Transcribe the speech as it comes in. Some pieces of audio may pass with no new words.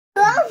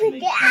to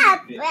make it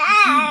fit, a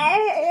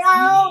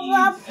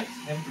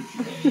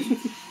temperature gauge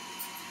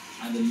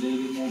and a little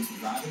bit more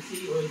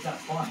gravity, or is that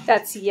fine?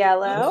 That's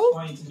yellow.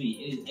 That's fine to me.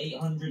 It is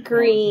 800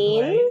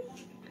 Green.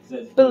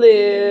 So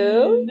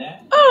Blue.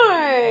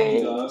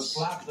 Orange.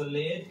 Flap the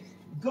lid.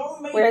 Go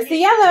make Where's it, the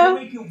yellow?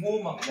 Go make it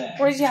warm up there.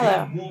 Where's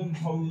yellow? Warm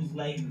toes,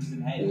 legs,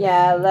 and head.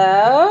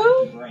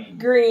 Yellow.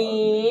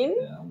 Green.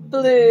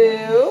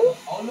 Blue.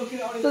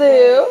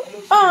 Blue.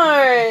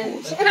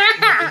 Orange.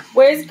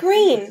 Where's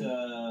green?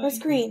 Where's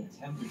green?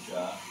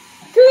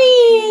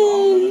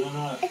 Green.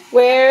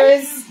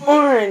 Where's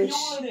orange?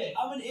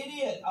 I'm an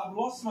idiot. I've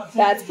lost my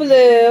That's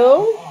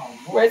blue.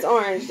 Where's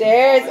orange?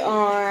 There's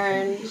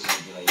orange.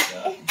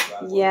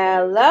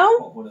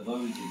 Yellow.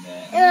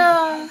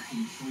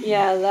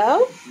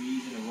 Yellow.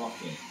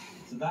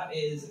 So that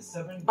is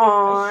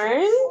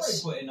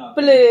orange.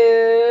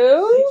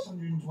 Blue.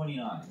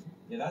 629.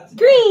 Yeah, that's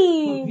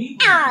green.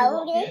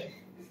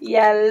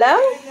 Yellow.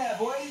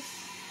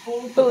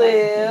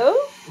 Blue.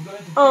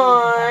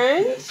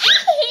 Orange.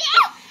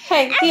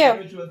 Hey, Theo.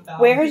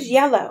 Where's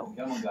yellow?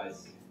 Come on,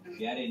 guys.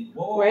 Get in.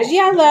 Where's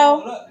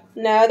yellow?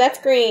 No, that's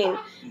green.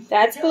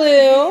 That's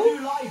blue.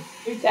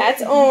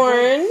 That's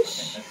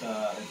orange.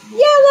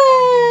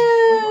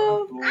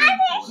 Yellow.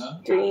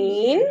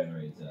 Green.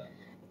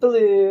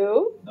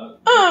 Blue.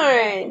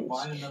 Orange.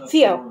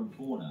 Theo,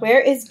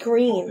 where is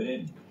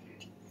green?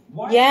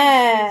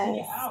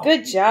 Yes.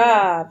 Good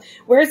job.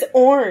 Where's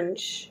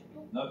orange?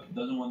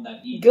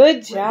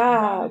 Good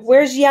job.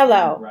 Where's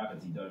yellow?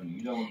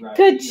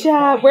 Good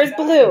job. Where's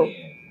blue?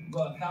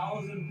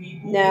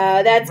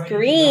 No, that's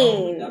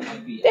green.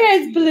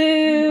 There's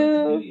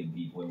blue.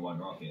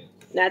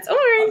 That's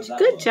orange.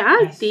 Good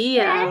job,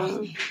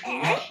 Theo.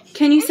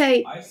 Can you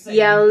say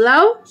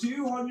yellow?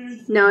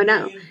 No,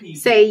 no.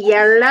 Say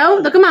yellow.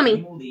 Look at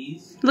mommy.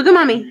 Look at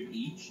mommy.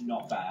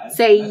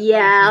 Say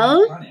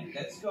yell.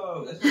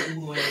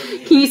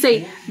 Can you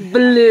say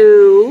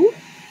blue?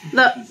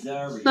 Look.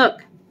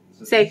 Look.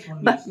 Say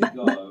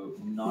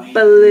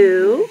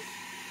blue.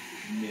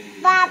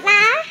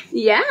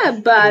 Yeah,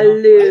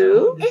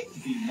 blue.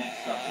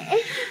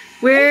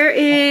 Where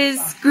is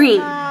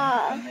green?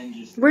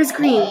 Where's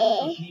green?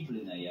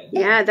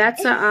 Yeah,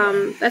 that's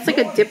like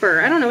a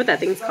dipper. I don't know what that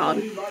thing's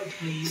called.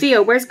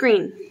 Theo, where's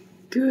green?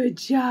 Good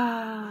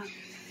job.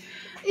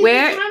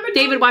 Where?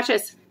 David, watch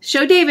this.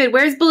 Show David.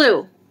 Where's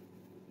blue?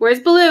 Where's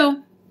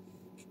blue?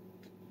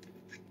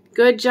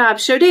 Good job.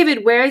 Show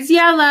David. Where's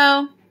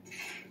yellow?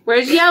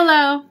 Where's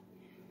yellow?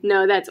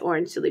 No, that's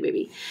orange, silly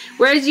baby.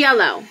 Where's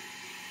yellow?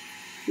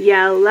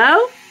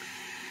 Yellow.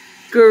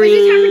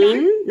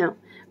 Green. No.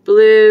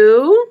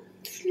 Blue.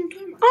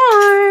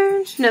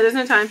 Orange. No, there's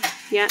no time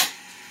yet.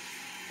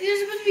 It's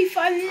supposed to be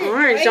 5 minutes.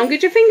 Orange. Right? Don't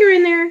get your finger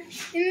in there.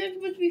 Isn't it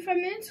supposed to be 5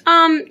 minutes?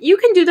 You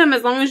can do them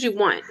as long as you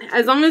want.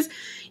 As long as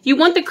you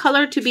want the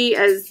color to be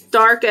as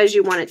dark as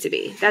you want it to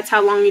be. That's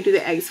how long you do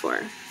the eggs for.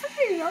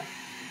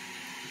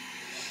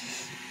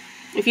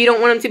 If you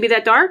don't want them to be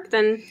that dark,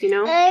 then, you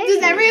know.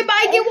 Does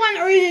everybody get one,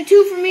 or is it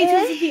 2 for me, 2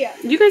 for Theo?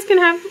 You guys can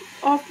have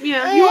all,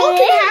 yeah. You all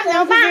can have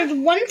them, because there's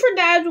 1 for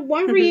Dad,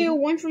 1 for you,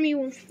 1 for me,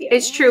 1 for Theo.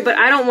 It's true, but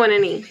I don't want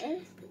any.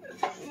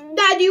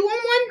 Dad, do you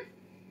want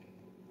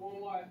one?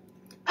 What?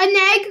 An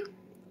egg?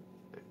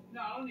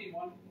 No, I don't need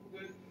one.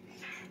 Good.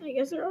 I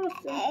guess they're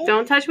off then.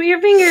 Don't touch with your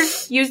finger.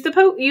 Use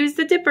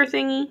the dipper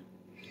thingy.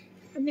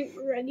 I think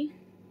we're ready.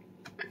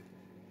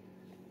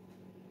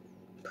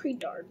 Pretty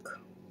dark.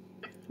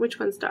 Which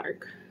one's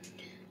dark?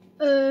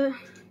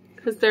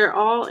 Because they're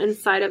all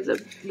inside of the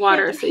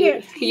water. Here, so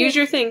here. Use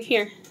your thing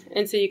here,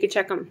 and so you can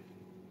check them.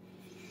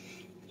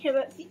 Here,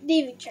 but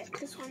David, check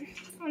this one.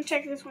 I'm gonna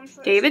check this one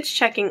first. David's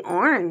checking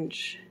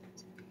orange.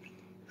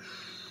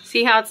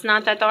 See how it's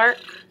not that dark?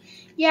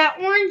 Yeah,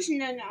 orange.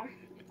 No.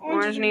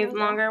 Orange needs a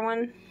longer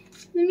one.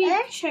 Let me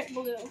check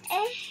blue.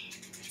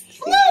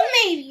 Blue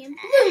maybe.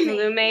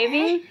 Blue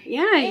maybe?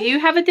 Yeah, you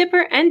have a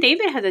dipper, and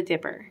David has a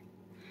dipper.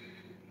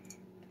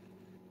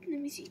 Let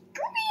me see.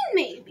 Green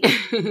maybe.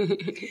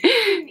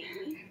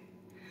 Maybe.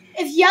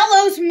 If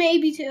yellow's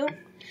maybe too.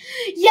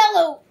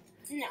 Yellow.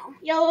 No.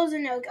 Yellow's a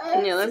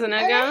no-go. Yellow's a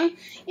no-go?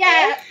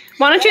 Yeah.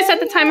 Why don't you set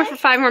the timer for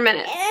 5 more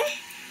minutes?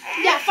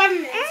 Yeah, 5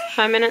 minutes.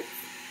 5 minutes.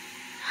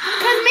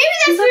 Because maybe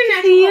that's Look your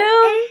at next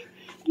you.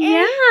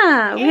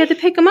 Yeah, we had to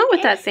pick them up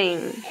with that thing.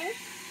 The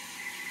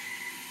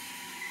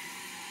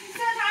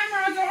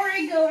timer is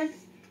already going.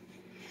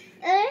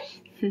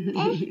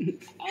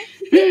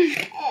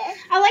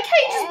 I like how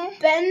you just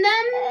bend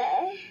them,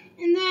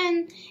 and then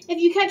if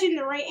you catch it in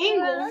the right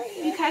angle,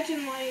 you catch it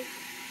like,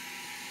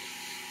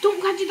 don't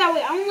catch it that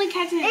way, I'm only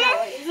catching it that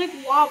way, it's like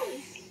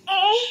wobbly.